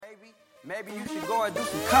Maybe you should go and do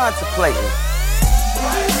some contemplating.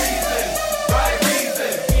 Right reasons, right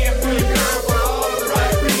reasons. Being pretty girl for all the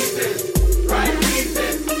right reasons. Right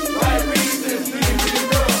reasons, right reasons. Being pretty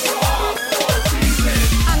girl for all 4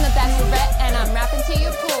 seasons. I'm the Bachelorette, and I'm rapping to you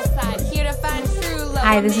poolside. Here to find true love.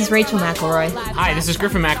 Hi, this is Rachel McElroy. Hi, this is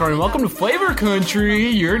Griffin McElroy, and welcome to Flavor Country,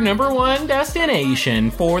 your number one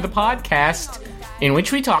destination for the podcast in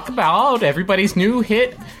which we talk about everybody's new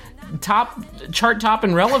hit, chart top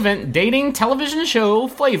and relevant dating television show,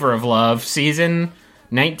 Flavor of Love, season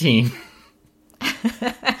 19.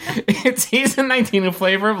 It's season 19 of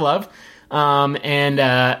Flavor of Love.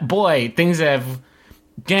 Boy, things have...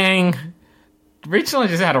 Gang, Rachel and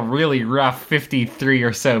I just had a really rough 53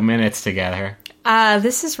 or so minutes together.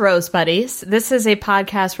 This is Rose Buddies. This is a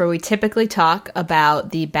podcast where we typically talk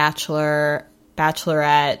about the Bachelor,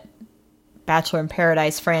 Bachelorette, Bachelor in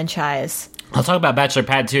Paradise franchise. I'll talk about Bachelor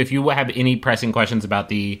Pad 2 if you have any pressing questions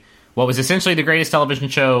about what was essentially the greatest television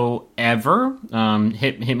show ever.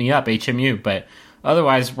 Hit me up, HMU. But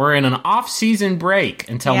otherwise, we're in an off-season break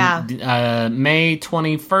until May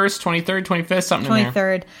 21st, 23rd, 25th, something 23rd. In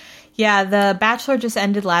there. Yeah, The Bachelor just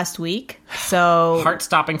ended last week. So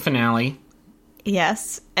heart-stopping finale.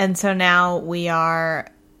 Yes, and so now we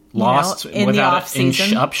are lost in the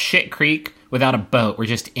off-season. Up shit creek without a boat. We're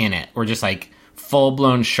just in it. We're just like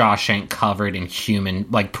full-blown Shawshank covered in human,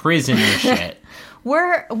 like prisoner shit.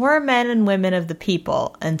 We're men and women of the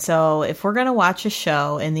people, and so if we're going to watch a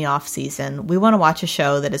show in the off-season, we want to watch a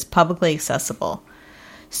show that is publicly accessible.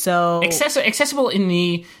 So accessible in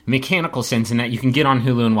the mechanical sense in that you can get on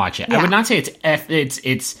Hulu and watch it. Yeah. I would not say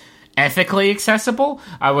it's ethically accessible.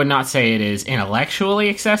 I would not say it is intellectually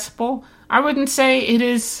accessible. I wouldn't say it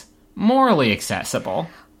is morally accessible.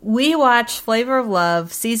 We watched Flavor of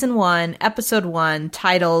Love, Season 1, Episode 1,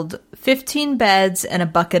 titled 15 Beds and a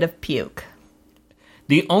Bucket of Puke.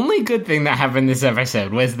 The only good thing that happened this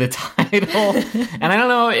episode was the title. And I don't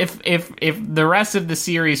know if the rest of the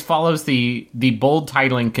series follows the bold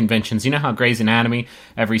titling conventions. You know how Grey's Anatomy,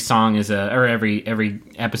 every every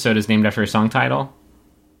episode is named after a song title?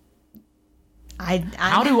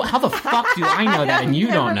 How the fuck do I know that and you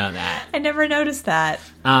don't know that? I never noticed that.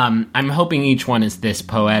 I'm hoping each one is this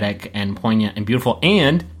poetic and poignant and beautiful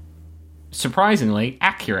and surprisingly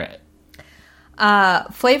accurate.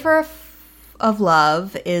 Flavor of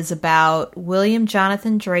Love is about William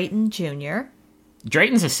Jonathan Drayton Jr.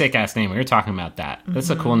 Drayton's a sick-ass name. We were talking about that. That's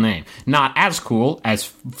a cool name. Not as cool as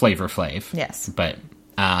Flavor Flav. Yes. But,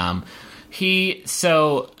 Flavor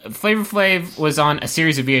Flav was on a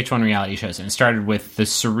series of VH1 reality shows, and it started with The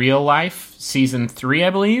Surreal Life, Season 3,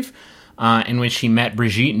 I believe, in which he met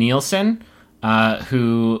Brigitte Nielsen,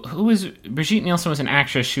 who was... Brigitte Nielsen was an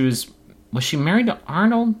actress. Was she married to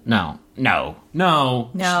Arnold? No.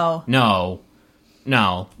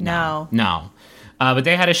 But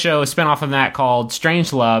they had a show, a spinoff of that called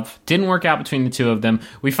Strange Love. Didn't work out between the two of them.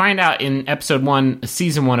 We find out in episode 1,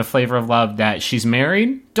 season 1 of Flavor of Love that she's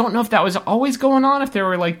married. Don't know if that was always going on, if they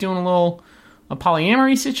were like doing a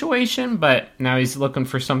polyamory situation, but now he's looking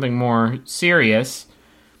for something more serious.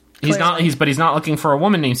 He's not looking for a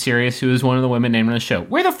woman named Sirius, who is one of the women named on the show.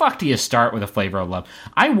 Where the fuck do you start with a Flavor of Love?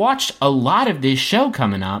 I watched a lot of this show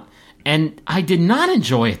coming up, and I did not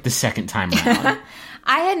enjoy it the second time around.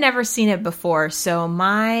 I had never seen it before, so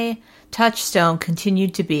my touchstone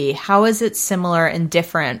continued to be, how is it similar and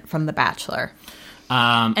different from The Bachelor?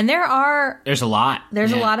 And there's a lot.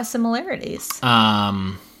 There's a lot of similarities.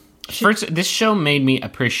 First, this show made me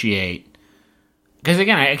appreciate, because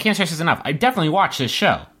again, I can't stress this enough. I definitely watched this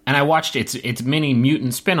show, and I watched its many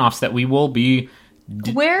mutant spinoffs that we will be.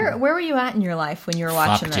 Where were you at in your life when you were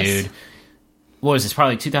watching this? Dude. What was this?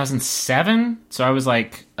 Probably 2007. So I was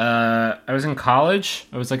like, I was in college.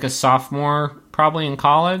 I was like a sophomore, probably in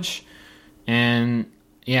college, and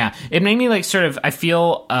yeah, it made me like sort of. I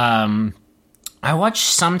feel I watch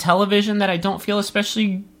some television that I don't feel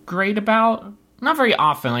especially great about. Not very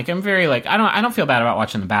often. Like I'm very like I don't feel bad about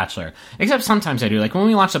watching The Bachelor, except sometimes I do. Like when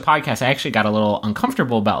we launched the podcast, I actually got a little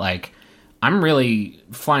uncomfortable about like. I'm really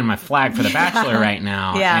flying my flag for The Bachelor right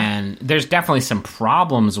now, and there's definitely some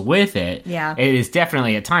problems with it. Yeah. It is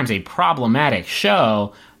definitely at times a problematic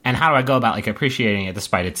show, and how do I go about like appreciating it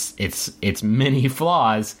despite its many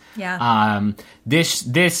flaws? Yeah.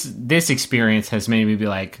 This experience has made me be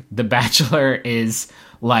like, The Bachelor is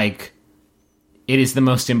like, it is the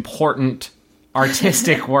most important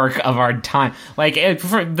artistic work of our time. Like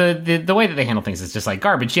for the way that they handle things is just like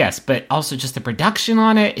garbage, yes, but also just the production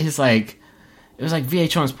on it is like. It was like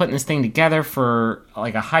VH1 was putting this thing together for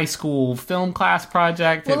like a high school film class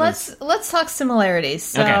project. Well, let's talk similarities.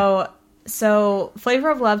 So So Flavor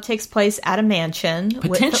of Love takes place at a mansion.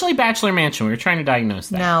 with- Potentially Bachelor Mansion. We were trying to diagnose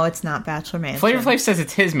that. No, it's not Bachelor Mansion. Flavor Flav says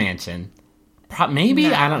it's his mansion. Maybe?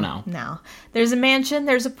 No, I don't know. No. There's a mansion.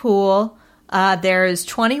 There's a pool. There's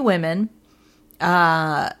 20 women.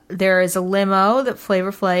 There is a limo that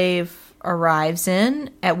Flavor Flav arrives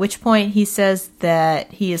in, at which point he says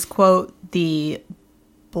that he is, quote, the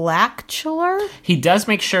Blackchular? He does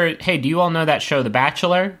make sure, hey, do you all know that show, The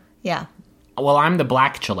Bachelor? Yeah. Well, I'm the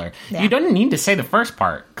Blackchular. Yeah. You don't need to say the first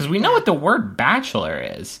part, because we know what the word bachelor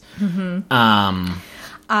is.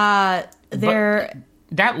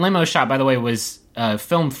 That limo shot, by the way, was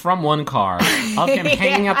filmed from one car of him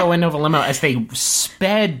hanging out the window of a limo as they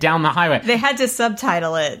sped down the highway. They had to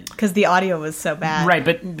subtitle it because the audio was so bad. Right,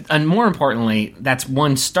 but and more importantly, that's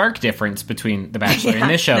one stark difference between The Bachelor and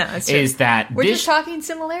this show, no, it's true. is that We're this, just talking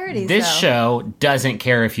similarities, this though. show doesn't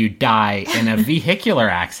care if you die in a vehicular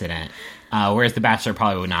accident, whereas The Bachelor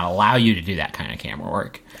probably would not allow you to do that kind of camera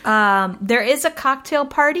work. There is a cocktail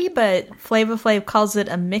party, but Flavor Flav calls it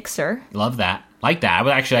a mixer. Love that. Like that. I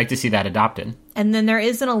would actually like to see that adopted. And then there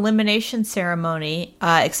is an elimination ceremony,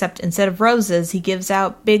 except instead of roses, he gives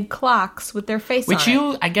out big clocks with their face Which on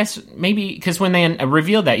you, I guess, maybe, because when they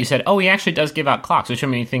revealed that, you said, oh, he actually does give out clocks, which made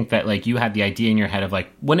me think that, like, you had the idea in your head of, like,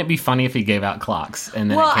 wouldn't it be funny if he gave out clocks? And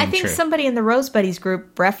then Well, it came I think true. somebody in the Rose Buddies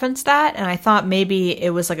group referenced that, and I thought maybe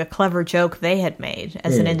it was like a clever joke they had made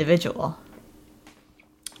as an individual.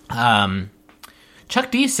 Chuck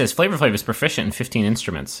D says Flavor Flav is proficient in 15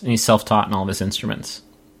 instruments, and he's self-taught in all of his instruments.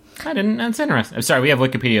 I didn't. That's interesting. I'm sorry, we have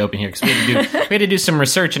Wikipedia open here because we had to do some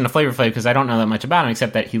research into Flavor Flav because I don't know that much about him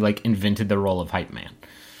except that he like invented the role of hype man.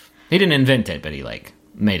 He didn't invent it, but he like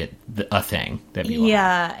made it a thing that people have.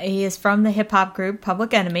 Yeah, he is from the hip hop group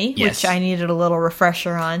Public Enemy, Yes. which I needed a little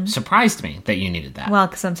refresher on. Surprised me that you needed that. Well,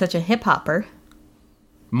 because I'm such a hip hopper.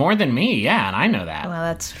 More than me, yeah, and I know that. Well,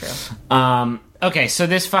 that's true. Okay, so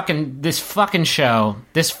this fucking show,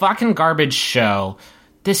 this fucking garbage show,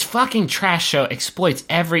 this fucking trash show exploits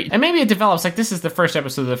every... And maybe it develops, like, this is the first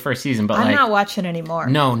episode of the first season, but, I'm like... not watching anymore.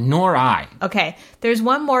 No, nor I. Okay, there's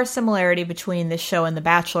one more similarity between this show and The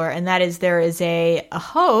Bachelor, and that is there is a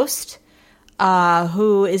host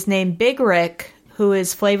who is named Big Rick, who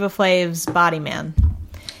is Flavor Flav's body man.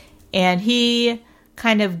 And he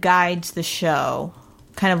kind of guides the show,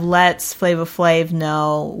 kind of lets Flavor Flav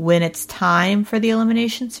know when it's time for the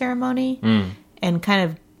elimination ceremony, and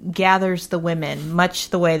kind of gathers the women, much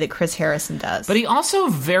the way that Chris Harrison does. But he also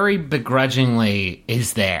very begrudgingly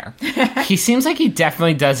is there. He seems like he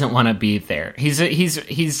definitely doesn't want to be there. He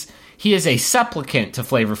is a supplicant to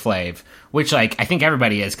Flavor Flav, which like I think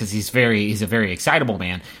everybody is because he's a very excitable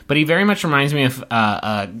man. But he very much reminds me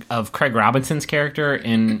of Craig Robinson's character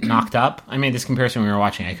in Knocked Up. I made this comparison when we were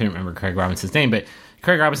watching. I couldn't remember Craig Robinson's name, but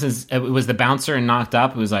Craig Robinson's it was the bouncer in Knocked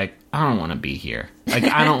Up who was like, I don't want to be here. Like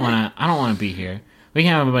I don't want to be here. We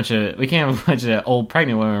can't have a bunch of old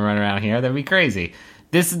pregnant women running around here. That'd be crazy.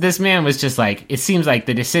 This man was just like, it seems like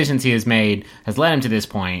the decisions he has made has led him to this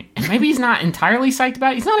point, and maybe he's not entirely psyched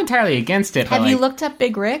about it. He's not entirely against it. Have but you like, looked up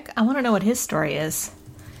Big Rick? I want to know what his story is.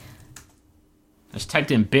 I just typed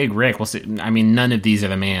in Big Rick. We'll see. I mean, none of these are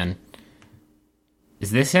the man. Is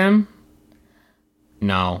this him?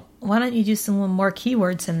 No. Why don't you do some more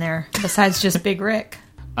keywords in there besides just Big Rick?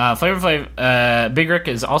 Flavor Flav, Big Rick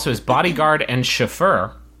is also his bodyguard and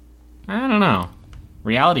chauffeur. I don't know.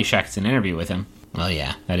 Reality Shack's an interview with him. Well,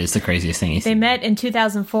 yeah, that is the craziest thing he's They met in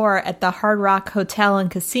 2004 at the Hard Rock Hotel and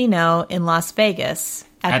Casino in Las Vegas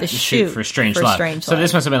at the shoot for Strange Love. So Love.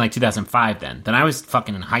 this must have been like 2005 then. Then I was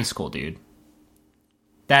fucking in high school, dude.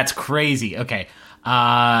 That's crazy. Okay.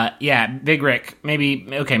 Yeah, Big Rick. Maybe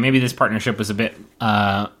this partnership was a bit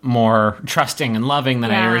more trusting and loving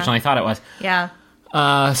than I Yeah. originally thought it was. Yeah.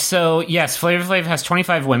 So yes, Flavor Flav has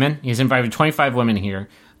 25 women. He's invited 25 women here.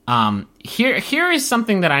 Here is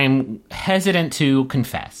something that I am hesitant to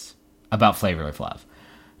confess about Flavor of Love.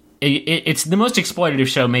 It's the most exploitative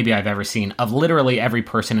show maybe I've ever seen of literally every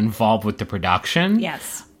person involved with the production.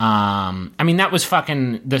 Yes. I mean, that was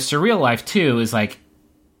fucking the Surreal Life too. Is like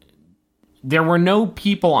there were no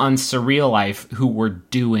people on Surreal Life who were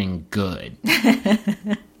doing good.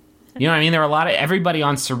 You know what I mean? There were everybody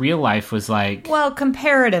on Surreal Life was like... Well,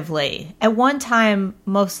 comparatively. At one time,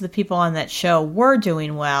 most of the people on that show were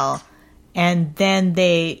doing well, and then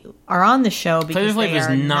they are on the show because Flavor Flav they was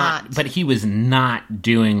are not. But he was not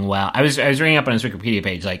doing well. I was reading up on his Wikipedia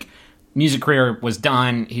page, like, music career was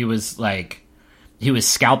done. He was, like... He was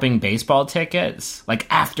scalping baseball tickets, like,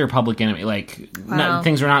 after Public Enemy. Like, Wow.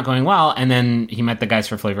 things were not going well, and then he met the guys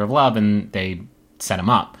for Flavor of Love, and they set him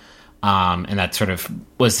up. And that sort of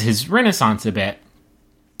was his renaissance a bit.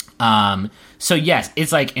 So yes,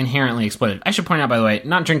 it's like inherently exploited. I should point out, by the way,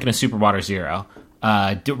 not drinking a Super Water Zero.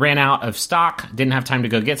 Ran out of stock. Didn't have time to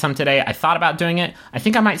go get some today. I thought about doing it. I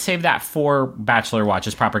think I might save that for Bachelor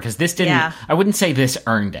Watches proper, because this didn't. Yeah. I wouldn't say this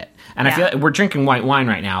earned it. And I Yeah. feel like we're drinking white wine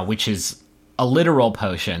right now, which is a literal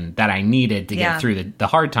potion that I needed to Yeah. get through the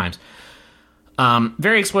hard times.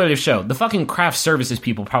 Very exploitative show. The fucking craft services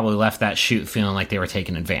people probably left that shoot feeling like they were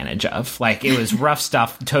taken advantage of. Like, it was rough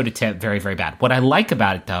stuff, toe to tip, very, very bad. What I like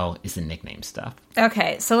about it, though, is the nickname stuff.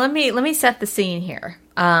 Okay, so let me set the scene here.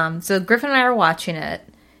 So Griffin and I are watching it,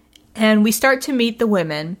 and we start to meet the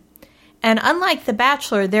women. And unlike The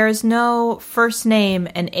Bachelor, there is no first name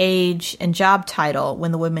and age and job title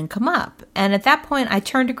when the women come up. And at that point, I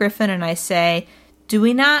turn to Griffin and I say, do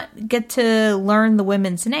we not get to learn the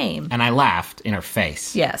women's name? And I laughed in her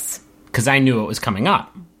face. Yes. Because I knew it was coming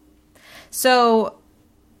up. So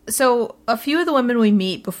a few of the women we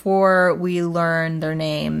meet before we learn their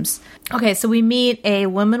names. Okay, so we meet a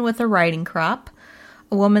woman with a riding crop,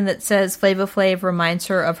 a woman that says Flava Flav reminds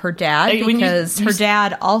her of her dad Hey, when because you her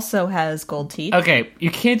dad also has gold teeth. Okay,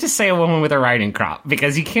 you can't just say a woman with a riding crop,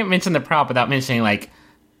 because you can't mention the prop without mentioning, like...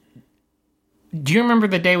 Do you remember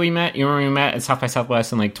the day we met? You remember we met at South by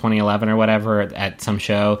Southwest in, like, 2011 or whatever at some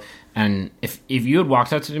show? And if you had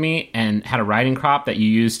walked up to me and had a riding crop that you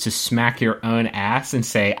used to smack your own ass and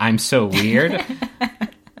say, I'm so weird,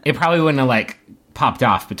 it probably wouldn't have, like, popped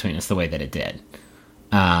off between us the way that it did.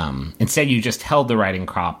 Instead, you just held the riding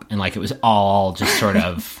crop and, like, it was all just sort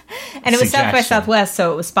of And it was South by suggestion. Southwest,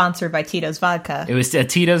 so it was sponsored by Tito's Vodka. It was a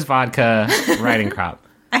Tito's Vodka riding crop.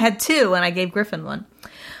 I had two, and I gave Griffin one.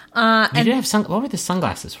 You did have what were the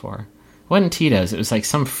sunglasses for? It wasn't Tito's. It was like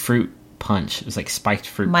some fruit punch. It was like spiked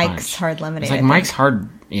fruit Mike's punch. Hard Lemonade, It was like I think. Mike's Hard...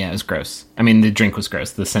 Yeah, it was gross. I mean, the drink was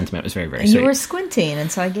gross. The sentiment was very, very And sweet. you were squinting,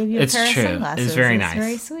 and so I gave you a It's pair true. of sunglasses. It's very It's nice.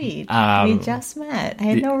 very sweet. Um, we just met. I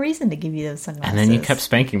had no reason to give you those sunglasses. And then you kept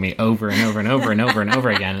spanking me over and over and over and over and over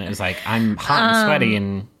again. And it was like, I'm hot and sweaty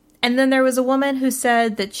and... And then there was a woman who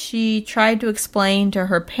said that she tried to explain to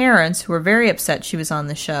her parents, who were very upset she was on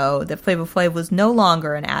the show, that Flava Flav was no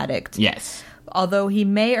longer an addict, Yes. although he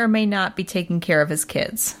may or may not be taking care of his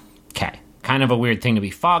kids. Okay. Kind of a weird thing to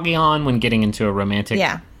be foggy on when getting into a romantic...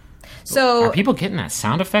 Yeah. So Are people getting that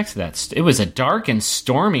sound effects? It was a dark and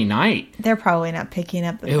stormy night. they're probably not picking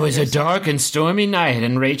up the It was a message. dark and stormy night,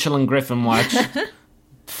 and Rachel and Griffin watched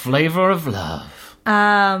Flavor of Love.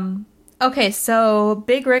 Okay, so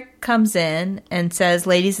Big Rick comes in and says,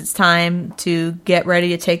 ladies, it's time to get ready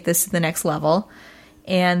to take this to the next level.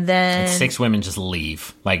 And then And 6 women just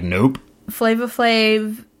leave. Like, nope. Flava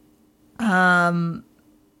Flav,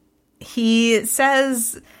 he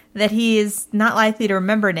says that he is not likely to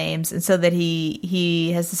remember names, and so that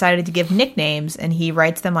he has decided to give nicknames, and he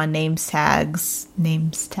writes them on names tags,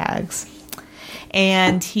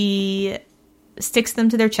 and he sticks them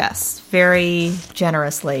to their chests very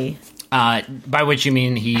generously. By which you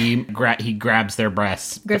mean he grabs their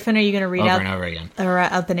breasts Griffin, are you going to read over out and over again.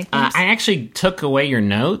 out the nicknames? I actually took away your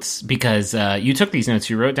notes because you took these notes.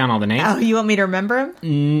 You wrote down all the names. Oh, you want me to remember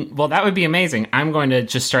them? Well, that would be amazing. I'm going to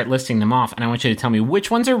just start listing them off, and I want you to tell me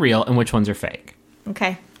which ones are real and which ones are fake.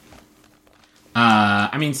 Okay.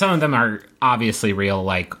 I mean, some of them are obviously real,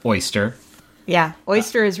 like Oyster, Yeah,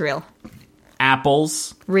 Oyster is real.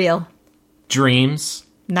 Apples, Real. Dreams.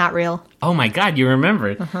 Not real. Oh my God, you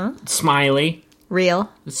remembered. Smiley, Real.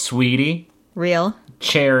 Sweetie, Real.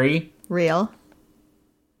 Cherry. Real.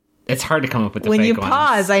 It's hard to come up with the When fake you ones.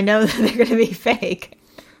 pause, I know that they're going to be fake.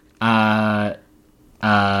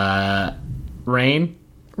 Rain,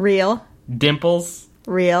 Real. Dimples,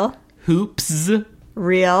 Real. Hoops.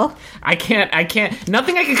 Real. I can't.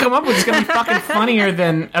 Nothing I can come up with is going to be fucking funnier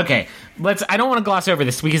than. Okay, I don't want to gloss over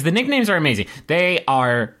this because the nicknames are amazing. They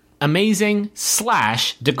are amazing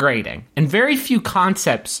 / degrading, and very few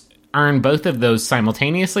concepts earn both of those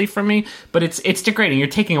simultaneously from me. But it's degrading. You're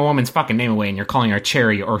taking a woman's fucking name away, and you're calling her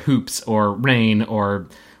Cherry or Hoops or Rain or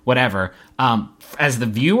whatever. As the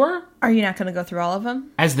viewer, Are you not going to go through all of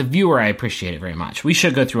them? I appreciate it very much. We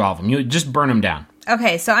should go through all of them. You just burn them down,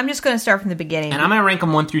 Okay, so I'm just going to start from the beginning. and I'm gonna rank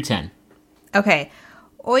them 1 through 10. Okay.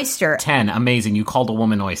 Oyster. 10, amazing. You called a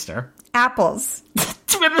woman oyster. Apples.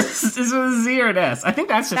 This is a Z or an S. I think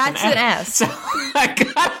that's just That's an an S. So I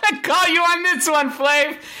gotta call you on this one,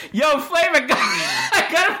 Flav. Yo, Flav, I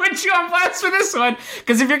gotta put you on blast for this one.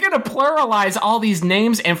 Because if you're gonna pluralize all these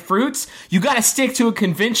names and fruits, you gotta stick to a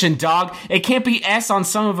convention, dog. It can't be S on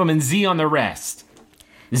some of them and Z on the rest.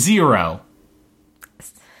 0.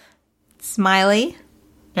 Smiley.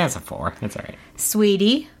 That's a 4. That's all right.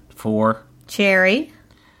 Sweetie. 4. Cherry.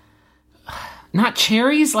 Not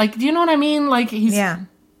cherries? Like, do you know what I mean? Like, he's Yeah.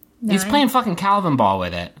 he's Nine. playing fucking Calvin ball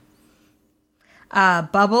with it.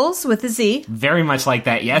 Bubbles with a Z. Very much like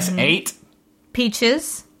that. Yes, 8.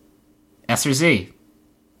 Peaches. S or Z?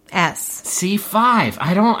 S. C5.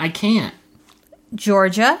 I can't.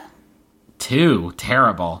 Georgia. 2.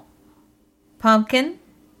 Terrible. Pumpkin.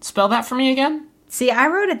 Spell that for me again? See, I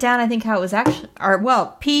wrote it down, I think how it was actually...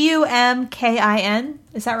 Pumkin.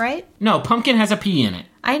 Is that right? No, pumpkin has a P in it.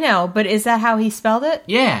 I know, but is that how he spelled it?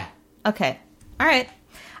 Yeah. Okay. All right.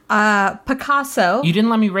 Picasso. You didn't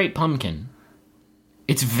let me rate pumpkin.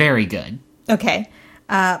 It's very good. Okay.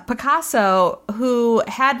 Picasso, who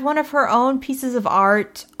had one of her own pieces of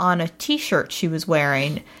art on a t-shirt she was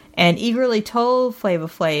wearing and eagerly told Flava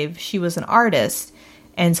Flav she was an artist.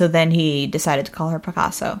 And so then he decided to call her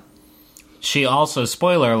Picasso. She also,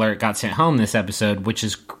 spoiler alert, got sent home this episode, which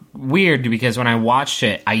is weird because when I watched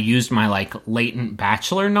it, I used my, like, latent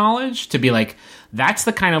Bachelor knowledge to be like, that's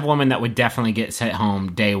the kind of woman that would definitely get sent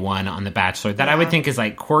home day one on The Bachelor. That I would think is,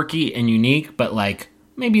 like, quirky and unique, but, like,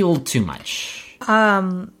 maybe a little too much.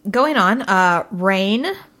 Going on, Rain.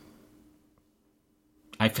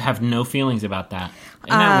 I have no feelings about that.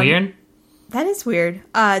 Isn't that weird? That is weird.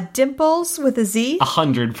 Dimples with a Z.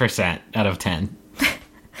 100% out of 10.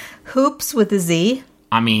 Hoops with a Z.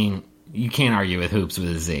 I mean, you can't argue with Hoops with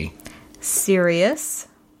a Z. Sirius.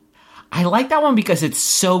 I like that one because it's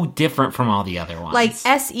so different from all the other ones. Like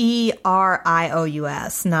Serious,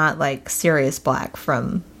 not like Sirius Black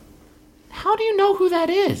from... How do you know who that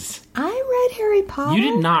is? I read Harry Potter.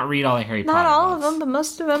 You did not read all the Harry Potter Not all books. of them, but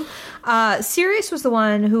most of them. Sirius was the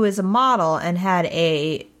one who is a model and had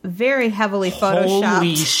a very heavily photoshopped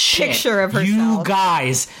Holy shit. picture of herself. You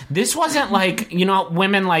guys, this wasn't like, you know,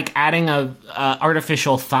 women like adding a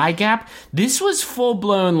artificial thigh gap. This was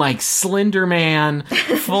full-blown like Slender Man,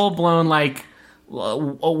 full-blown like a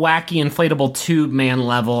wacky inflatable tube man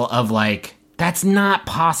level of like, that's not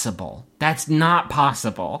possible. That's not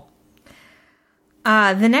possible.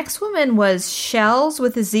 The next woman was Shells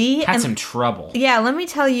with a Z. Had some trouble. Yeah, let me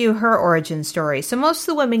tell you her origin story. So most of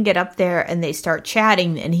the women get up there and they start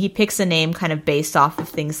chatting, and he picks a name kind of based off of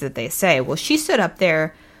things that they say. Well, she stood up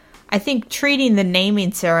there, I think, treating the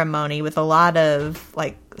naming ceremony with a lot of,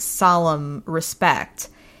 like, solemn respect.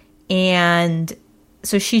 And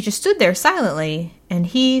so she just stood there silently, and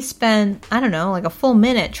he spent, I don't know, like a full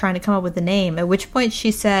minute trying to come up with a name, at which point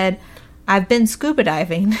she said, "I've been scuba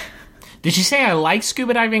diving." Did she say I like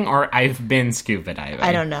scuba diving or I've been scuba diving?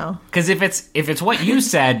 I don't know. Because if it's what you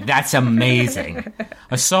said, that's amazing.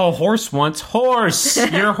 I saw a horse once. Horse!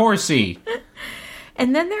 You're horsey.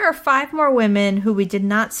 And then there are 5 more women who we did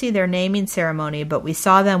not see their naming ceremony, but we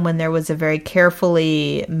saw them when there was a very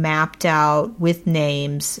carefully mapped out with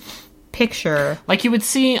names picture. Like you would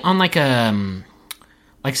see on like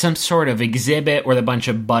some sort of exhibit where a bunch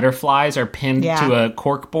of butterflies are pinned to a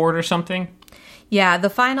cork board or something. Yeah, the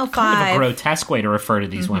final 5. Kind of a grotesque way to refer to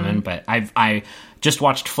these women, but I just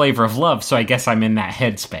watched Flavor of Love, so I guess I'm in that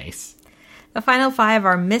headspace. The final 5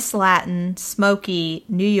 are Miss Latin, Smokey,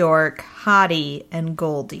 New York, Hottie, and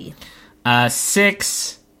Goldie.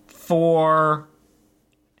 6, 4,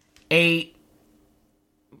 8,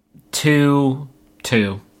 2,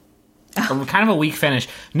 2. Kind of a weak finish.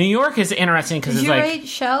 New York is interesting because it's Did you like... rate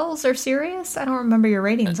Shells or Sirius? I don't remember your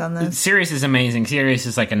ratings on this. Sirius is amazing. Sirius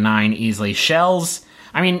is like a 9 easily. Shells,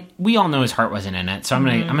 I mean, we all know his heart wasn't in it, so I'm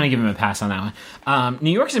gonna give him a pass on that one.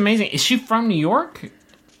 New York's amazing. Is she from New York?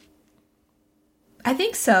 I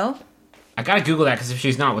think so. I gotta Google that because if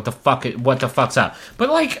she's not, what the fuck's up? But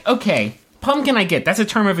like, okay, pumpkin, I get that's a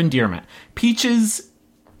term of endearment. Peaches,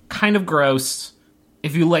 kind of gross.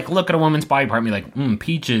 If you like look at a woman's body part and be like,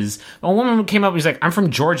 peaches. A woman came up and was like, I'm from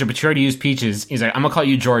Georgia, but you already used peaches. He's like, I'm gonna call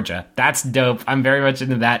you Georgia. That's dope. I'm very much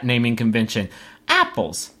into that naming convention.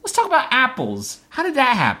 Apples. Let's talk about apples. How did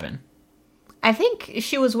that happen? I think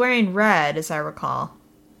she was wearing red, as I recall.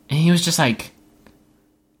 And he was just like,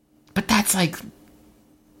 but that's like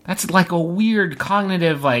a weird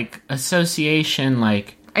cognitive like association.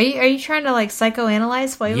 Like, are you trying to like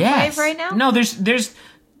psychoanalyze Flavor Flav right now? No, there's.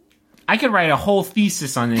 I could write a whole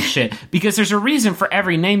thesis on this shit because there's a reason for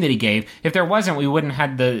every name that he gave. If there wasn't, we wouldn't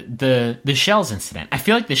have the Shells incident. I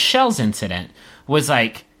feel like the Shells incident was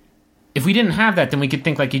like, if we didn't have that, then we could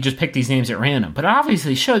think like he just picked these names at random. But it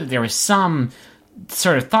obviously showed that there was some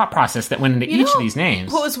sort of thought process that went into each of these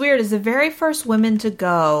names. What was weird is the very first woman to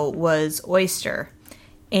go was Oyster.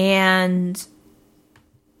 And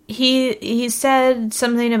he said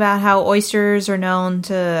something about how oysters are known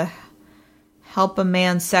to help a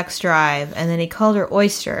man's sex drive, and then he called her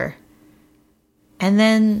Oyster. And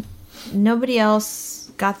then nobody else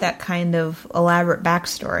got that kind of elaborate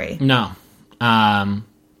backstory. No. I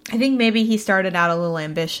think maybe he started out a little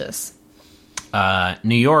ambitious.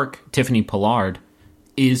 New York, Tiffany Pollard,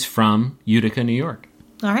 is from Utica, New York.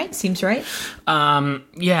 All right, seems right.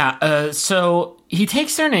 So he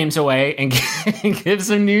takes their names away and gives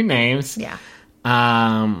them new names. Yeah.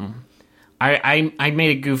 I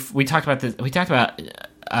made a goof. We talked about this. We talked about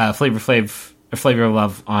Flavor of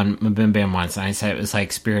Love on Bim Bam once, and I said it was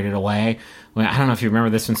like Spirited Away. I don't know if you remember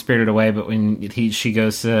this one, Spirited Away, but when she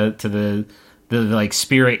goes to the like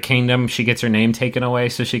spirit kingdom, she gets her name taken away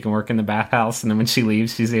so she can work in the bathhouse, and then when she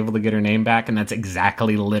leaves, she's able to get her name back, and that's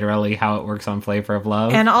exactly literally how it works on Flavor of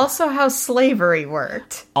Love. And also how slavery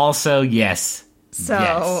worked. Also, yes. So,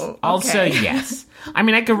 yes. okay. Also, yes. I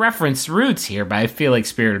mean, I could reference Roots here, but I feel like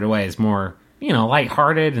Spirited Away is more,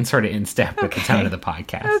 lighthearted and sort of in step with the tone of the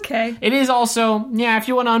podcast. Okay. It is also, if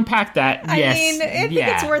you want to unpack that, yes. I mean, I think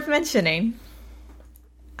it's worth mentioning.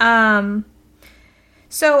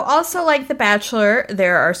 So also like The Bachelor,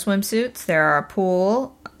 there are swimsuits, there are a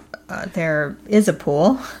pool, there is a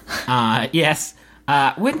pool. Yes.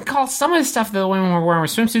 Wouldn't call some of the stuff that the women were wearing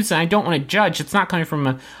with swimsuits, and I don't want to judge. It's not coming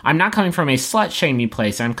from I'm not coming from a slut-shaming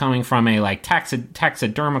place. I'm coming from a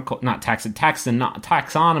taxonomical,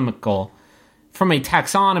 from a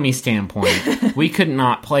taxonomy standpoint. We could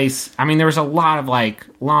not place, there was a lot of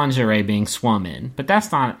lingerie being swum in, but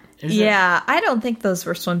that's not, is it? I don't think those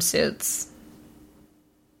were swimsuits.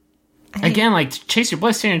 Again, chase your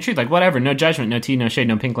bliss, stand your truth, whatever, no judgment, no tea, no shade,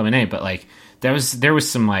 no pink lemonade, but there was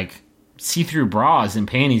some see-through bras and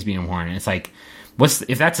panties being worn, and it's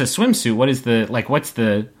if that's a swimsuit, what is the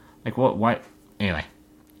what anyway.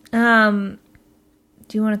 Do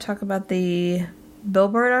you want to talk about the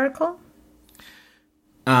Billboard article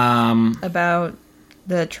about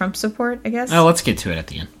the Trump support, I guess? Oh, let's get to it at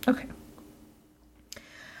the end. Okay.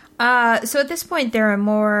 So at this point, there are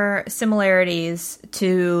more similarities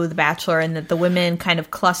to The Bachelor in that the women kind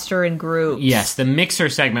of cluster in groups. Yes, the mixer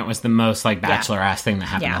segment was the most Bachelor-ass thing that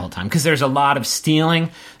happened the whole time. Because there's a lot of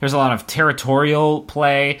stealing. There's a lot of territorial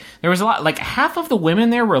play. There was a lot, half of the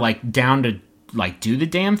women there were down to do the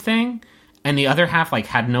damn thing. And the other half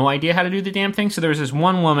had no idea how to do the damn thing. So there was this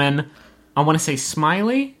one woman, I want to say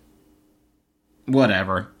Smiley?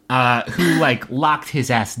 Whatever. Who locked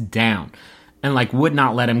his ass down. And would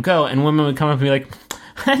not let him go, and women would come up and be like,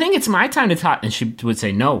 "I think it's my time to talk," and she would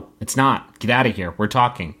say, "No, it's not. Get out of here. We're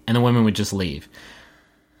talking." And the women would just leave.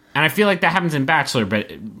 And I feel like that happens in Bachelor,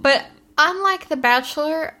 but unlike The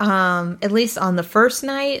Bachelor, at least on the first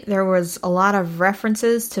night, there was a lot of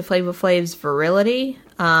references to Flavor Flav's virility.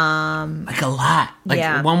 a lot.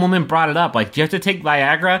 One woman brought it up. Do you have to take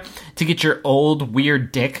Viagra to get your old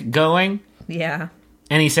weird dick going? Yeah.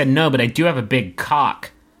 And he said, "No, but I do have a big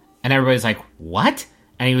cock." And everybody's like, "What?"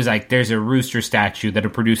 And he was like, "There's a rooster statue that a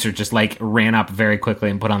producer just ran up very quickly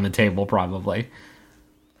and put on the table, probably."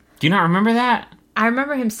 Do you not remember that? I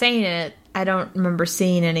remember him saying it. I don't remember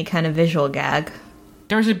seeing any kind of visual gag.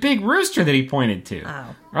 There was a big rooster that he pointed to.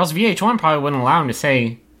 Oh. Or else VH1 probably wouldn't allow him to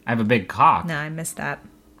say, "I have a big cock." No, I missed that.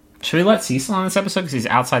 Should we let Cecil on this episode? Because he's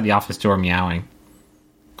outside the office door meowing.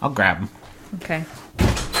 I'll grab him. Okay.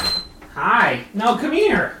 Hi. No, come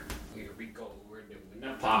here. Here we go. We're doing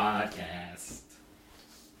a podcast.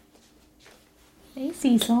 Hey,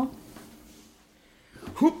 Cecil.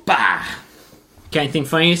 Hoopa. Got anything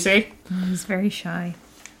funny to say? He's very shy.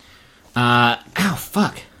 Ow,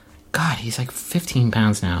 fuck. God, he's 15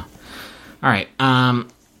 pounds now. Alright,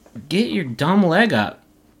 get your dumb leg up.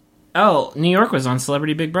 Oh, New York was on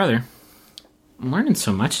Celebrity Big Brother. I'm learning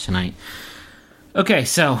so much tonight. Okay,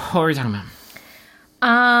 so, what were we talking about?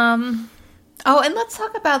 Oh, and let's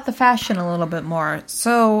talk about the fashion a little bit more.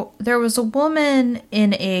 So, there was a woman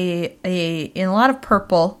in in a lot of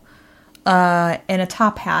purple, in a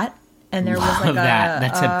top hat. And there was Love that.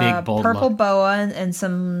 That's a big, bold purple look. boa and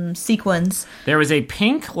some sequins. There was a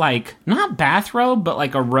pink, not bathrobe,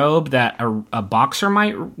 but a robe that a boxer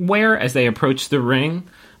might wear as they approach the ring.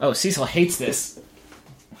 Oh, Cecil hates this.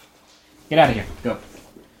 Get out of here. Go.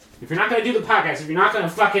 If you're not going to do the podcast, if you're not going to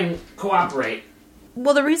fucking cooperate.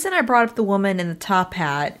 Well, the reason I brought up the woman in the top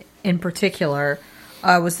hat in particular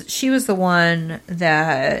was that she was the one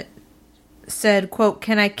that said, quote,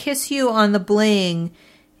 "Can I kiss you on the bling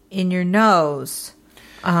in your nose?"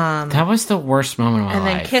 That was the worst moment of my life.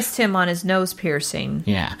 And then kissed him on his nose piercing.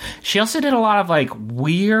 Yeah. She also did a lot of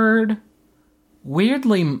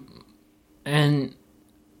weirdly, and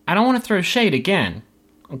I don't want to throw shade again.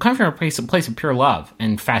 I'm coming from a place of pure love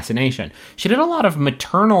and fascination. She did a lot of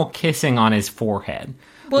maternal kissing on his forehead.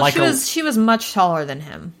 Well, she was much taller than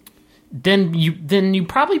him. Then you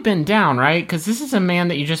probably been down, right? Because this is a man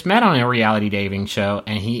that you just met on a reality dating show,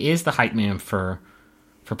 and he is the hype man for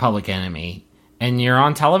Public Enemy. And you're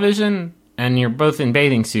on television, and you're both in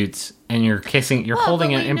bathing suits, and you're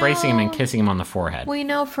holding but him, we embracing him, and know- kissing him on the forehead. We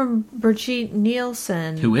know from Brigitte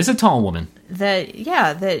Nielsen Who is a tall woman. that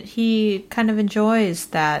he kind of enjoys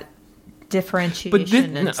that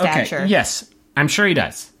differentiation in stature. Okay, yes, I'm sure he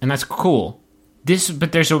does, and that's cool.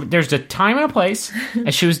 But there's a time and a place, and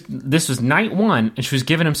this was night 1, and she was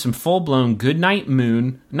giving him some full blown good night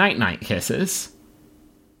moon night kisses.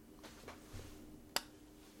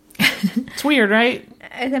 It's weird, right?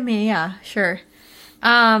 I mean, yeah, sure.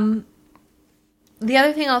 The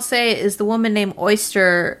other thing I'll say is the woman named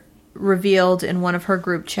Oyster revealed in one of her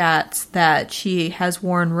group chats that she has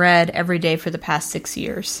worn red every day for the past 6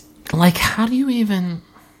 years. Like, how do you even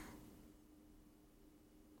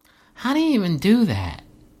do that?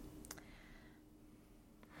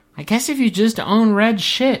 I guess if you just own red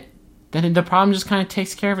shit, then the problem just kind of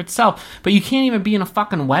takes care of itself. But you can't even be in a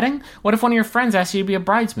fucking wedding? What if one of your friends asks you to be a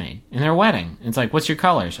bridesmaid in their wedding? It's like, what's your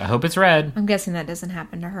colors? I hope it's red. I'm guessing that doesn't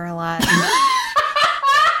happen to her a lot.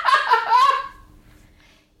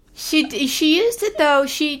 She used it though.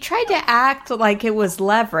 She tried to act like it was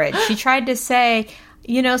leverage. She tried to say,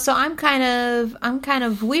 so I'm kind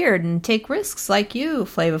of weird and take risks like you,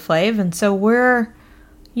 Flava Flav, and so we're,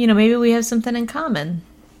 maybe we have something in common.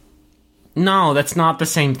 No, that's not the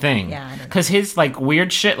same thing. Yeah, I don't know. Because his,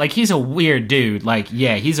 weird shit, he's a weird dude.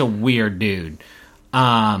 He's a weird dude.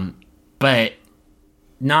 But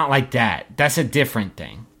not like that. That's a different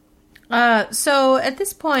thing. So at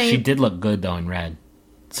this point... She did look good, though, in red.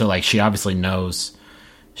 So, she obviously knows...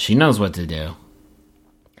 She knows what to do.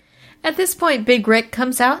 At this point, Big Rick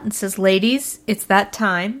comes out and says, ladies, it's that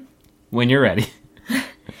time. When you're ready.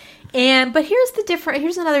 But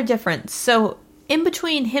here's another difference. So... in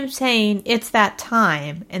between him saying it's that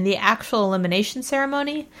time and the actual elimination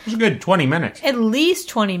ceremony, It was a good 20 minutes. at least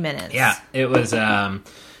 20 minutes. Yeah, it was,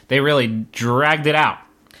 they really dragged it out.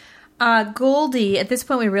 Goldie, at this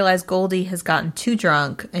point we realize Goldie has gotten too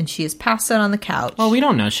drunk and she is passed out on the couch. Well, we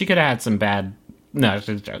don't know. She could have had some bad... No,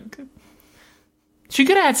 she was drunk. She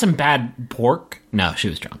could have had some bad pork. No, she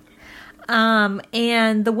was drunk.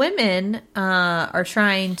 And the women are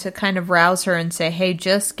trying to kind of rouse her and say, hey,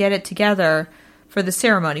 just get it together for the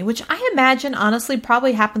ceremony, which I imagine, honestly,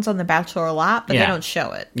 probably happens on The Bachelor a lot, but Yeah. they don't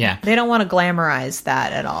show it. Yeah. They don't want to glamorize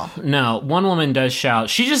that at all. No, one woman does shout,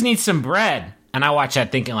 she just needs some bread. And I watch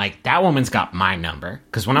that thinking, that woman's got my number.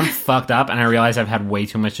 Because when I'm fucked up and I realize I've had way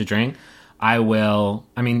too much to drink,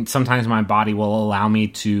 sometimes my body will allow me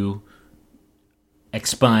to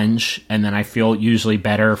expunge, and then I feel usually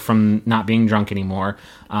better from not being drunk anymore.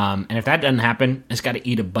 And if that doesn't happen, I just got to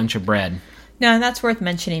eat a bunch of bread. No, and that's worth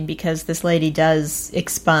mentioning because this lady does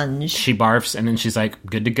expunge. She barfs, and then she's like,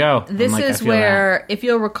 good to go. This I is feel where, if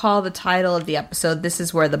you'll recall the title of the episode, this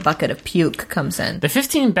is where the bucket of puke comes in. The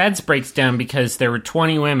 15 beds breaks down because there were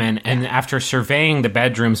 20 women, and after surveying the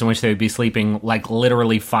bedrooms in which they would be sleeping,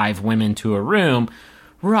 literally 5 women to a room,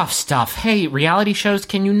 rough stuff. Hey, reality shows,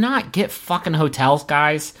 can you not get fucking hotels,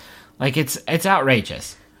 guys? It's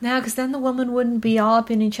outrageous. No, because then the woman wouldn't be all up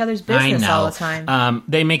in each other's business all the time.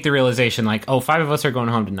 They make the realization, 5 of us are going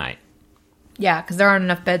home tonight. Yeah, because there aren't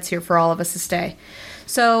enough beds here for all of us to stay.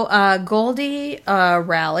 So Goldie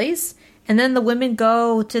rallies, and then the women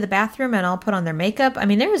go to the bathroom and all put on their makeup. I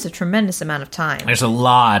mean, there is a tremendous amount of time. There's a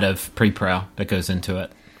lot of pre-pro that goes into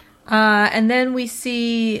it. And then we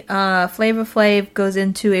see Flava Flav goes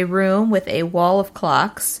into a room with a wall of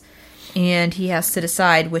clocks, and he has to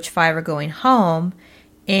decide which 5 are going home.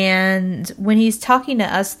 And when he's talking to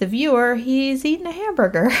us, the viewer, he's eating a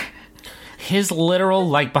hamburger. His literal,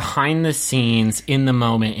 behind the scenes, in the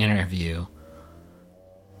moment interview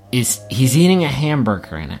is he's eating a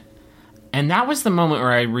hamburger in it. And that was the moment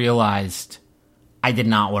where I realized I did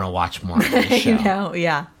not want to watch more of this show.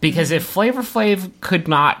 Yeah. Because if Flavor Flav could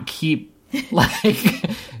not keep,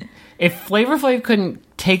 if Flavor Flav couldn't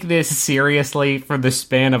take this seriously for the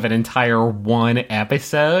span of an entire one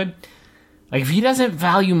episode, if he doesn't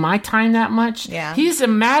value my time that much, Yeah. he's a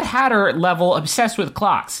Mad Hatter level obsessed with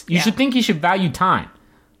clocks. You should think he should value time.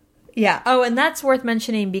 Yeah. Oh, and that's worth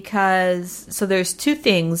mentioning because, so there's 2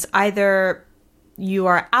 things. Either you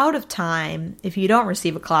are out of time if you don't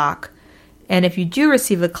receive a clock, and if you do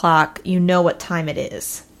receive a clock, you know what time it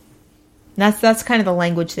is. And that's kind of the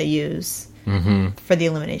language they use for the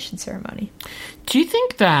elimination ceremony. Do you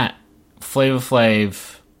think that Flava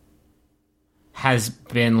Flav has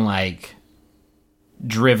been,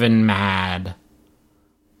 driven mad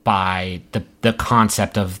by the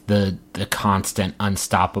concept of the constant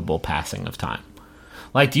unstoppable passing of time?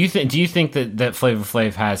 Do you think that Flava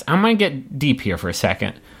Flav has, I'm gonna get deep here for a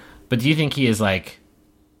second, but do you think he is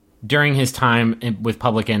during his time with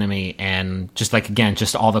Public Enemy, and just like, again,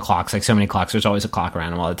 just all the clocks, like so many clocks, there's always a clock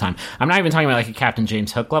around him all the time. I'm not even talking about like a Captain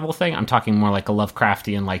James Hook level thing. I'm talking more like a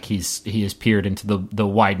Lovecraftian, like he has peered into the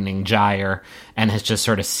widening gyre and has just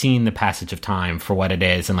sort of seen the passage of time for what it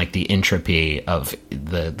is and like the entropy of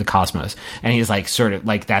the cosmos. And he's like sort of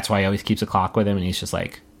like, that's why he always keeps a clock with him, and he's just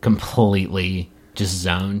like completely just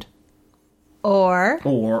zoned. Or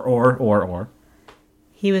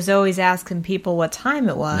he was always asking people what time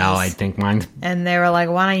it was. No, I think mine. And they were like,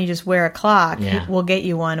 why don't you just wear a clock? Yeah. We'll get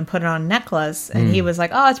you one and put it on a necklace. And he was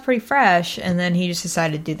like, oh, it's pretty fresh. And then he just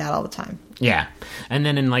decided to do that all the time. Yeah. And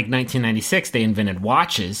then in like 1996, they invented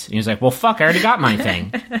watches. And he was like, well, fuck, I already got my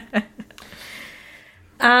thing.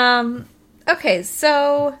 Okay,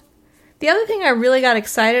 so the other thing I really got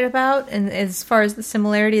excited about, and as far as the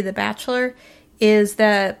similarity of The Bachelor, is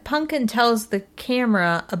that Pumpkin tells the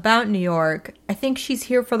camera about New York, I think she's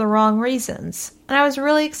here for the wrong reasons. And I was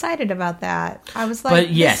really excited about that. I was like,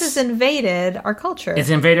 yes, this has invaded our culture. It's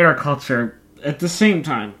invaded our culture. At the same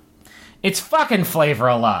time, it's fucking Flavor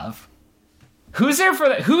of Love. Who's there for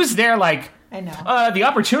that? Who's there like, I know. The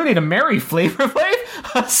opportunity to marry Flavor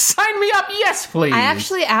Flav? Sign me up, yes, please. I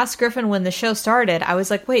actually asked Griffin when the show started, I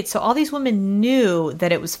was like, wait, so all these women knew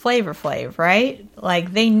that it was Flavor Flav, right?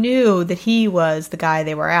 Like, they knew that he was the guy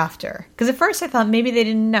they were after. Because at first I thought maybe they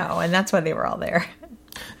didn't know, and that's why they were all there.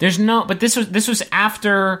 There's no, but this was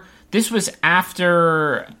after Surreal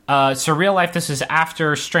Life, this was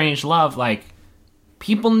after Strange Love, like,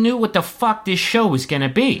 people knew what the fuck this show was gonna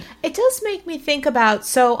be. It does make me think about,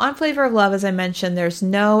 so on Flavor of Love, as I mentioned, there's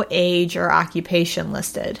no age or occupation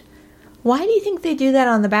listed. Why do you think they do that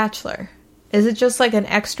on The Bachelor? Is it just like an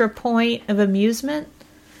extra point of amusement?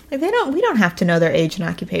 Like we don't have to know their age and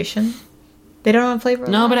occupation. They don't on Flavor of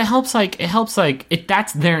Love? No, but it helps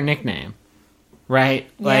that's their nickname. Right?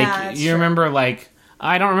 Yeah, Like, that's you true. remember, like,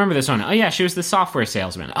 I don't remember this one. Oh yeah, she was the software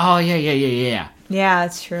salesman. Oh yeah. Yeah,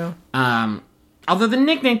 that's true. Although the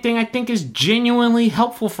nickname thing, I think, is genuinely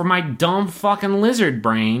helpful for my dumb fucking lizard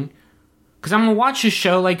brain. Because I'm going to watch this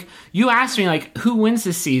show, like, you asked me, like, who wins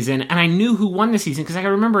this season, and I knew who won this season because I can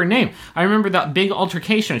remember her name. I remember that big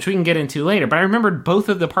altercation, which we can get into later, but I remembered both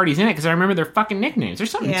of the parties in it because I remember their fucking nicknames. There's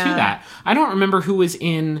something to that. I don't remember who was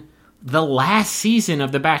in the last season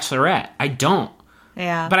of The Bachelorette. I don't.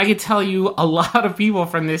 Yeah. But I could tell you a lot of people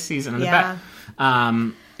from this season of Yeah.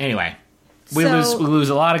 The anyway. We So- lose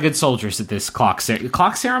a lot of good soldiers at this clock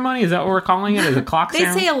ceremony. Is that what we're calling it? Is it clock They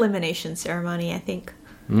ceremony? say elimination ceremony, I think.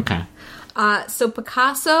 Okay. So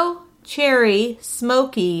Picasso, Cherry,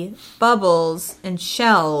 Smokey, Bubbles, and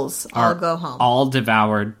Shells all go home. All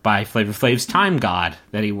devoured by Flavor Flav's time god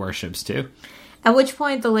that he worships to. At which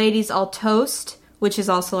point the ladies all toast, which is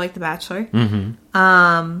also like The Bachelor. Mm-hmm.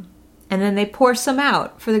 And then they pour some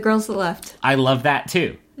out for the girls that left. I love that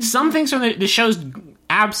too. Some things from the show's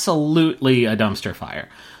absolutely a dumpster fire.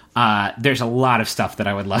 There's a lot of stuff that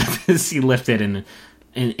I would love to see lifted and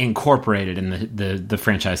incorporated in the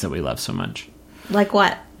franchise that we love so much. Like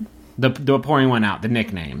what? The pouring one out, the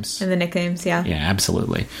nicknames. And the nicknames, yeah. Yeah,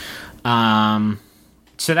 absolutely.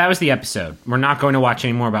 So that was the episode. We're not going to watch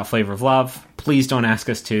any more about Flavor of Love. Please don't ask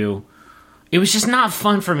us to. It was just not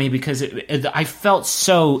fun for me because I felt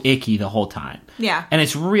so icky the whole time. Yeah. And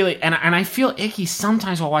it's really... And I feel icky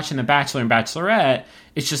sometimes while watching The Bachelor and Bachelorette.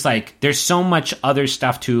 It's just like, there's so much other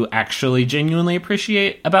stuff to actually genuinely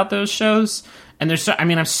appreciate about those shows. And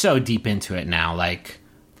I'm so deep into it now, like...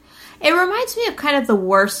 It reminds me of kind of the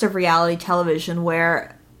worst of reality television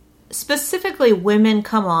where specifically women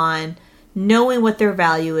come on knowing what their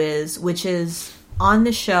value is, which is on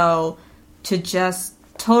the show to just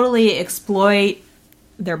totally exploit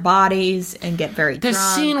their bodies and get very The drunk.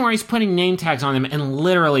 scene where he's putting name tags on them and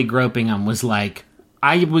literally groping them was like...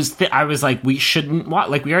 I was like, we shouldn't watch...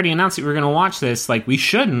 Like, we already announced that we were going to watch this. Like, we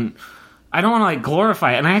shouldn't. I don't want to, like,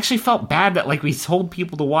 glorify it. And I actually felt bad that, like, we told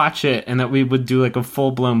people to watch it and that we would do, like, a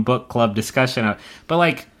full-blown book club discussion of it. But,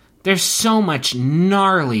 like, there's so much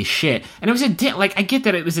gnarly shit. And it was like, I get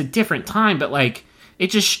that it was a different time, but, like, it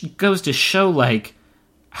just goes to show, like,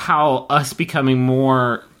 how us becoming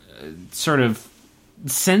more sort of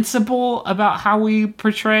sensible about how we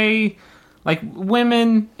portray, like,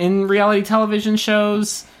 women in reality television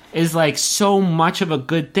shows is, like, so much of a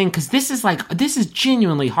good thing. Because this is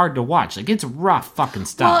genuinely hard to watch. Like, it's rough fucking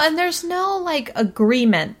stuff. Well, and there's no, like,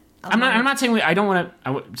 agreement. I'm not saying I don't want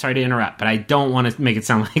to... Sorry to interrupt, but I don't want to make it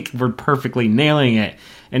sound like we're perfectly nailing it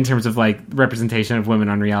in terms of, like, representation of women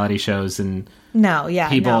on reality shows and No, yeah,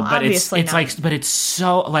 people. no, But it's obviously not. like... But it's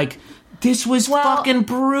so... Like, this was fucking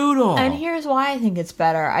brutal. And here's why I think it's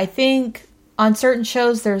better. I think on certain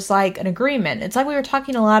shows, there's like an agreement. It's like we were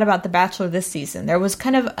talking a lot about The Bachelor this season. There was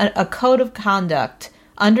kind of a code of conduct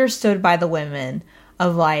understood by the women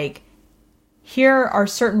of like, here are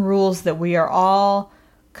certain rules that we are all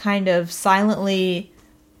kind of silently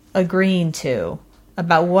agreeing to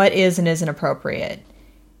about what is and isn't appropriate.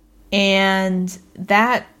 And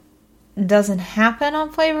that doesn't happen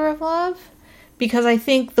on Flavor of Love, because I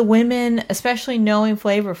think the women, especially knowing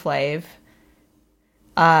Flavor Flav,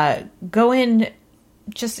 go in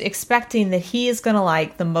just expecting that he is going to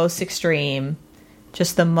like the most extreme,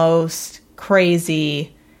 just the most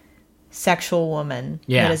crazy sexual woman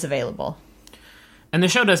that is available. And the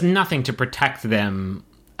show does nothing to protect them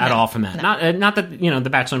at all from that. No. Not that, The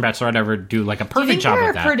Bachelor and Bachelorette ever do like a perfect job of that. Do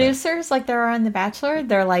you think there are producers like there are on The Bachelor?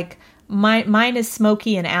 They're like, mine is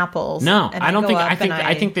Smokey and Apples. No, and I don't think.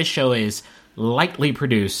 I think this show is lightly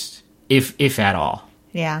produced, if at all.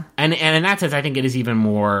 Yeah. And in that sense, I think it is even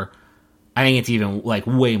more. I think it's even like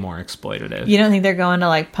way more exploitative. You don't think they're going to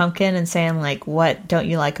like Pumpkin and saying like, "What don't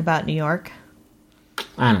you like about New York?"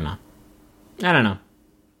 I don't know.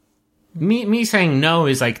 Me saying no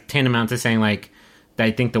is like tantamount to saying like that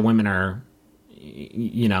I think the women are,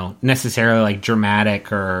 necessarily like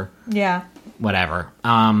dramatic or whatever.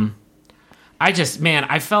 I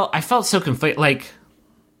felt so conflicted. Like,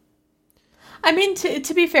 I mean,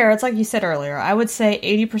 to be fair, it's like you said earlier. I would say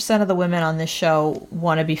 80% of the women on this show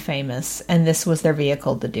want to be famous, and this was their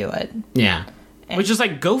vehicle to do it. Yeah. Which is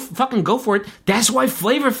like, go for it. That's why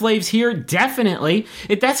Flavor Flav's here, definitely.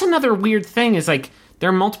 That's another weird thing, is like, there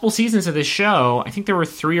are multiple seasons of this show. I think there were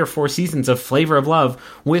 3 or 4 seasons of Flavor of Love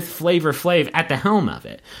with Flavor Flav at the helm of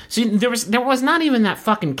it. So there was not even that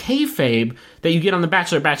fucking kayfabe that you get on The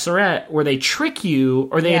Bachelor Bachelorette, where they trick you,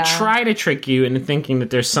 or they try to trick you into thinking that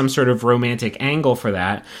there's some sort of romantic angle for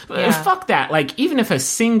that. Fuck that. Like, even if a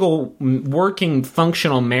single working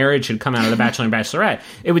functional marriage had come out of The Bachelor and Bachelorette,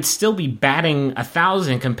 it would still be batting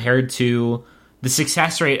 1,000 compared to the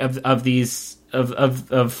success rate of these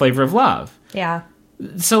of Flavor of Love. Yeah.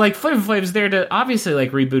 So, like, Flavor Flav's there to obviously, like,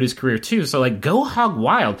 reboot his career, too. So, like, go hog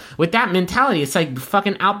wild. With that mentality, it's like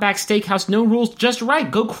fucking Outback Steakhouse, no rules, just right.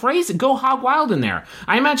 Go crazy. Go hog wild in there.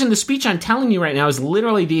 I imagine the speech I'm telling you right now is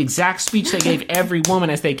literally the exact speech they gave every woman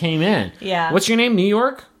as they came in. Yeah. What's your name? New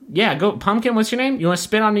York? Yeah, go. Pumpkin, what's your name? You want to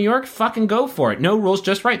spit on New York? Fucking go for it. No rules,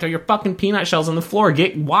 just right. Throw your fucking peanut shells on the floor.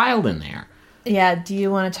 Get wild in there. Yeah, do you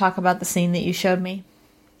want to talk about the scene that you showed me?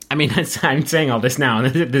 I mean, I'm saying all this now,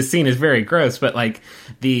 and this scene is very gross, but, like,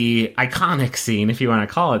 the iconic scene, if you want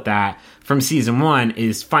to call it that, from Season 1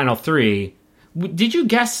 is Final 3. Did you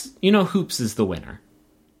guess, Hoops is the winner?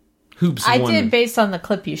 Hoops I won. did, based on the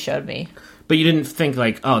clip you showed me. But you didn't think,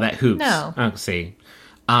 like, oh, that Hoops. No. Oh, see.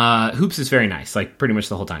 Hoops is very nice, like, pretty much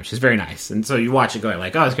the whole time. She's very nice. And so you watch it going,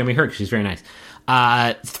 like, oh, it's going to be her because she's very nice.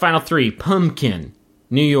 Final 3, Pumpkin,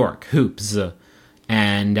 New York, Hoops.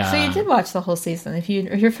 And so you did watch the whole season. If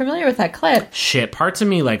you're familiar with that clip. Shit, parts of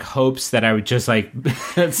me like hopes that I would just like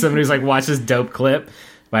somebody's like watch this dope clip,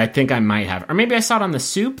 but I think I might have, or maybe I saw it on The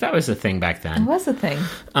Soup. That was a thing back then. It was a thing.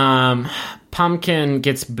 Pumpkin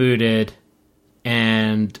gets booted,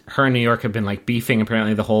 and her and New York have been like beefing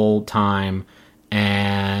apparently the whole time,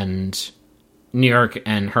 and New York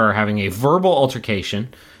and her are having a verbal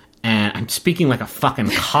altercation. And I'm speaking like a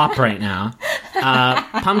fucking cop right now.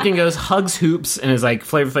 Pumpkin goes, hugs Hoops, and is like,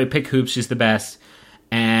 Flavor Flav, pick Hoops, she's the best.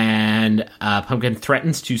 And Pumpkin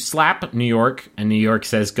threatens to slap New York, and New York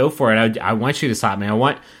says, go for it, I want you to slap me. And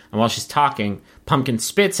while she's talking, Pumpkin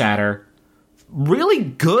spits at her. Really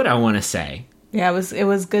good, I want to say. Yeah, it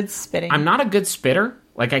was good spitting. I'm not a good spitter.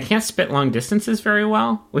 Like, I can't spit long distances very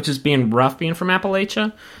well, which is being rough being from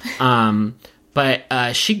Appalachia.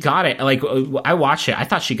 But she got it, like, I watched it. I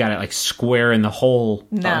thought she got it, like, square in the hole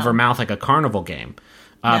of her mouth, like a carnival game.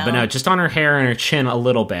 But no, just on her hair and her chin a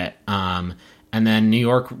little bit. And then New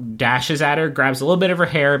York dashes at her, grabs a little bit of her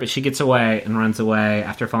hair, but she gets away and runs away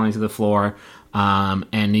after falling to the floor.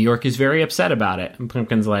 And New York is very upset about it. And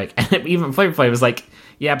Pumpkin's like, and even Flavor Flav was like,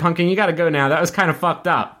 yeah, Pumpkin, you gotta go now. That was kind of fucked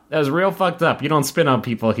up. That was real fucked up. You don't spit on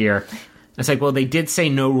people here. It's like, well, they did say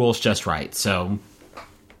no rules, just right, so...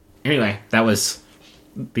 Anyway, that was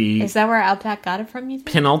the... Is that where Outback got it from, you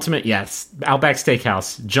think? Penultimate, yes. Outback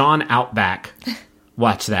Steakhouse. John Outback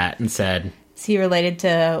watched that and said... Is he related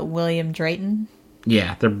to William Drayton?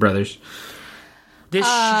 Yeah, they're brothers. This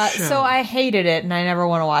show... So I hated it, and I never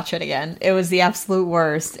want to watch it again. It was the absolute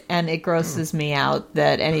worst, and it grosses me out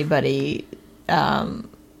that anybody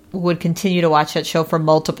would continue to watch that show for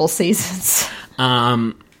multiple seasons.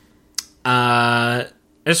 I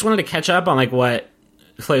just wanted to catch up on, like, what...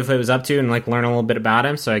 Flavor Flav was up to and like learn a little bit about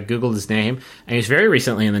him, so I googled his name, and he's very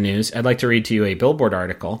recently in the news. I'd like to read to you a Billboard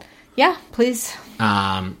article. Yeah, please.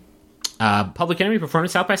 Public Enemy performed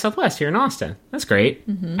at South by Southwest here in Austin. That's great.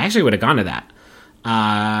 I actually would have gone to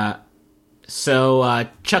that. So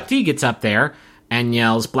Chuck D gets up there and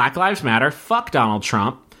yells, "Black Lives Matter, fuck Donald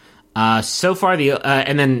Trump." So far,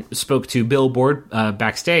 and then spoke to Billboard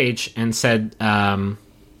backstage and said,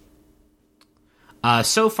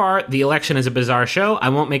 so far, the election is a bizarre show. I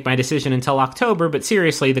won't make my decision until October, but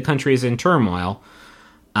seriously, the country is in turmoil.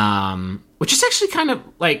 Which is actually kind of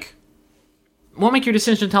like, won't make your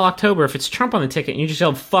decision until October if it's Trump on the ticket and you just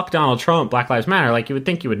yell, "Fuck Donald Trump, Black Lives Matter." Like, you would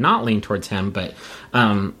think you would not lean towards him, but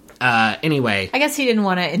anyway. I guess he didn't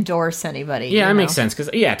want to endorse anybody. Yeah, that makes sense, because,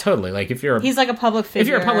 yeah, totally. Like, if you're he's like a public figure. If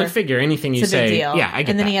you're a public figure, anything you it's a big say, deal. yeah, I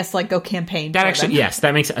get And then that. he has to, like, go campaign That for actually, them. yes,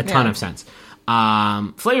 that makes a ton of sense.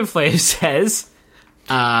 Flavor Flav says,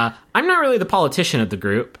 I'm not really the politician of the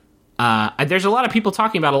group. There's a lot of people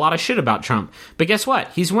talking about a lot of shit about Trump. But guess what?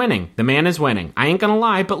 He's winning. The man is winning. I ain't gonna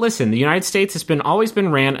lie, but listen, the United States has always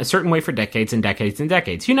been ran a certain way for decades and decades and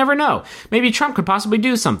decades. You never know. Maybe Trump could possibly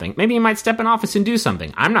do something. Maybe he might step in office and do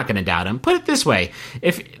something. I'm not gonna doubt him. Put it this way.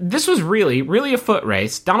 If this was really, really a foot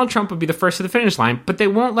race, Donald Trump would be the first to the finish line, but they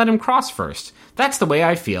won't let him cross first. That's the way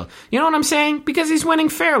I feel. You know what I'm saying? Because he's winning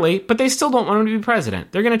fairly, but they still don't want him to be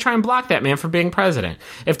president. They're going to try and block that man from being president.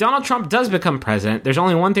 If Donald Trump does become president, there's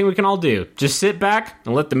only one thing we can all do. Just sit back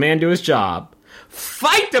and let the man do his job.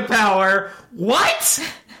 Fight the power? What?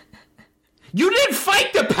 You didn't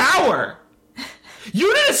fight the power.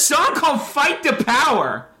 You did a song called Fight the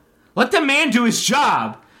Power. Let the man do his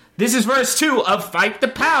job. This is verse 2 of Fight the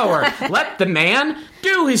Power. Let the man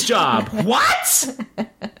do his job. What?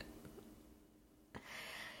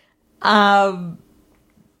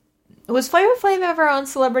 Was Flavor Flav ever on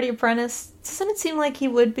Celebrity Apprentice? Doesn't it seem like he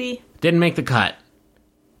would be? Didn't make the cut.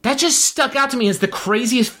 That just stuck out to me as the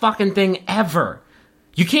craziest fucking thing ever.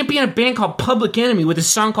 You can't be in a band called Public Enemy with a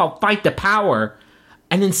song called Fight the Power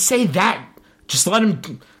and then say that. Just let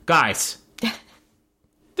them... Guys.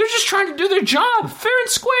 They're just trying to do their job. Fair and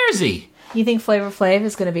squaresy. You think Flavor Flav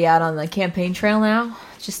is going to be out on the campaign trail now?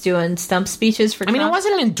 Just doing stump speeches for Trump? I mean, it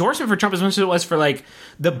wasn't an endorsement for Trump as much as it was for, like,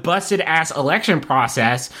 the busted-ass election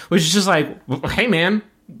process, which is just like, hey, man,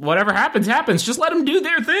 whatever happens, happens. Just let them do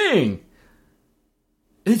their thing.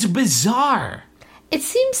 It's bizarre. It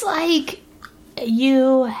seems like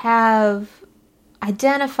you have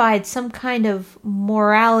identified some kind of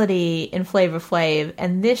morality in Flavor Flav,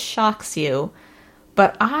 and this shocks you.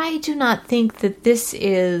 But I do not think that this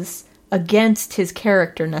is against his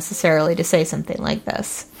character necessarily to say something like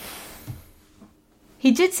this.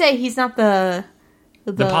 He did say he's not the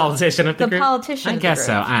politician of the group? politician I of guess the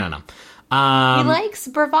so. group. I don't know. He likes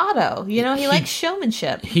bravado. You know, he likes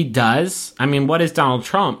showmanship. He does. I mean, what is Donald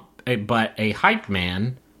Trump but a hype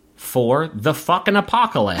man for the fucking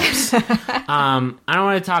apocalypse? I don't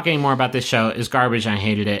want to talk anymore about this show. It's garbage. I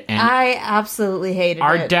hated it. And I absolutely hated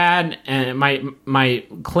our it. dad and my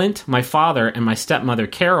Clint, my father, and my stepmother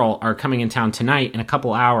Carol are coming in town tonight in a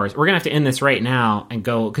couple hours. We're gonna have to end this right now and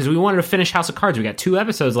go because we wanted to finish House of Cards. We got 2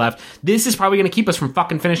 episodes left. This is probably gonna keep us from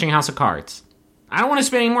fucking finishing House of Cards. I don't want to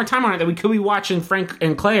spend any more time on it that we could be watching Frank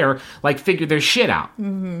and Claire like figure their shit out.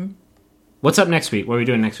 Mm-hmm. What's up next week? What are we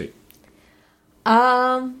doing next week?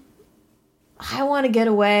 I want to get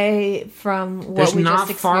away from what There's we not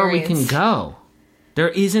just far we can experienced. go. There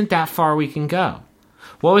isn't that far we can go.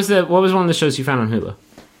 What was one of the shows you found on Hulu?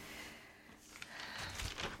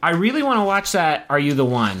 I really want to watch that Are You the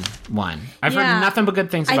One? I've heard nothing but good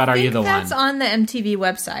things about Are You the One. I think that's on the MTV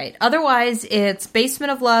website. Otherwise, it's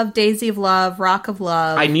Basement of Love, Daisy of Love, Rock of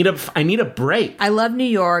Love. I need a break. I Love New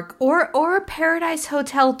York, or Paradise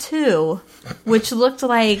Hotel 2, which looked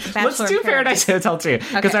like Bachelor Let's do in Paradise Hotel 2,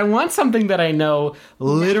 because Okay. I want something that I know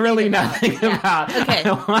literally nothing about. Okay.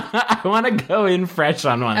 I want to go in fresh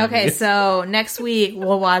on one of Okay, these. so next week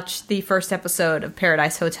we'll watch the first episode of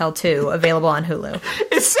Paradise Hotel 2, available on Hulu.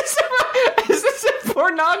 Is this a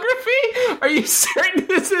pornography? Are you certain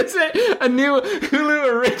this isn't a new Hulu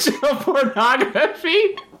original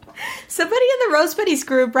pornography? Somebody in the Rose Buddies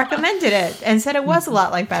group recommended it and said it was a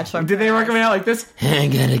lot like Bachelor in Did they Paradise. recommend it like this?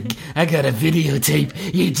 I got a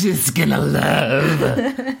videotape you're just gonna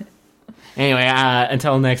love. Anyway,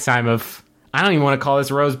 until next time I don't even want to call this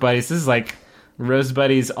Rose Buddies. This is like Rose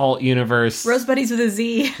Buddies alt universe. Rose Buddies with a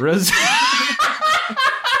Z. Rose.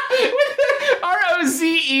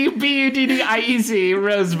 ROZEBUDDIEZ.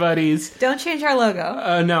 Rose Buddies. Don't change our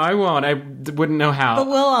logo. No, I won't. I wouldn't know how. But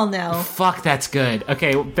we'll all know. Fuck, that's good.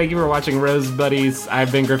 Okay, well, thank you for watching Rose Buddies.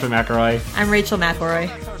 I've been Griffin McElroy. I'm Rachel McElroy.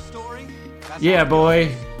 That's our story. That's Yeah,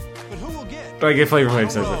 boy. But who will get? I get Flavor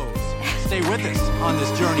Flav says it. Stay with us on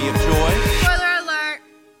this journey of joy. Spoiler alert.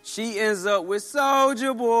 she ends up with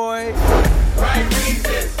Soulja Boy. Right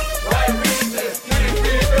reasons, right reasons. Can't be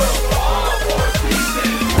a girl for all 4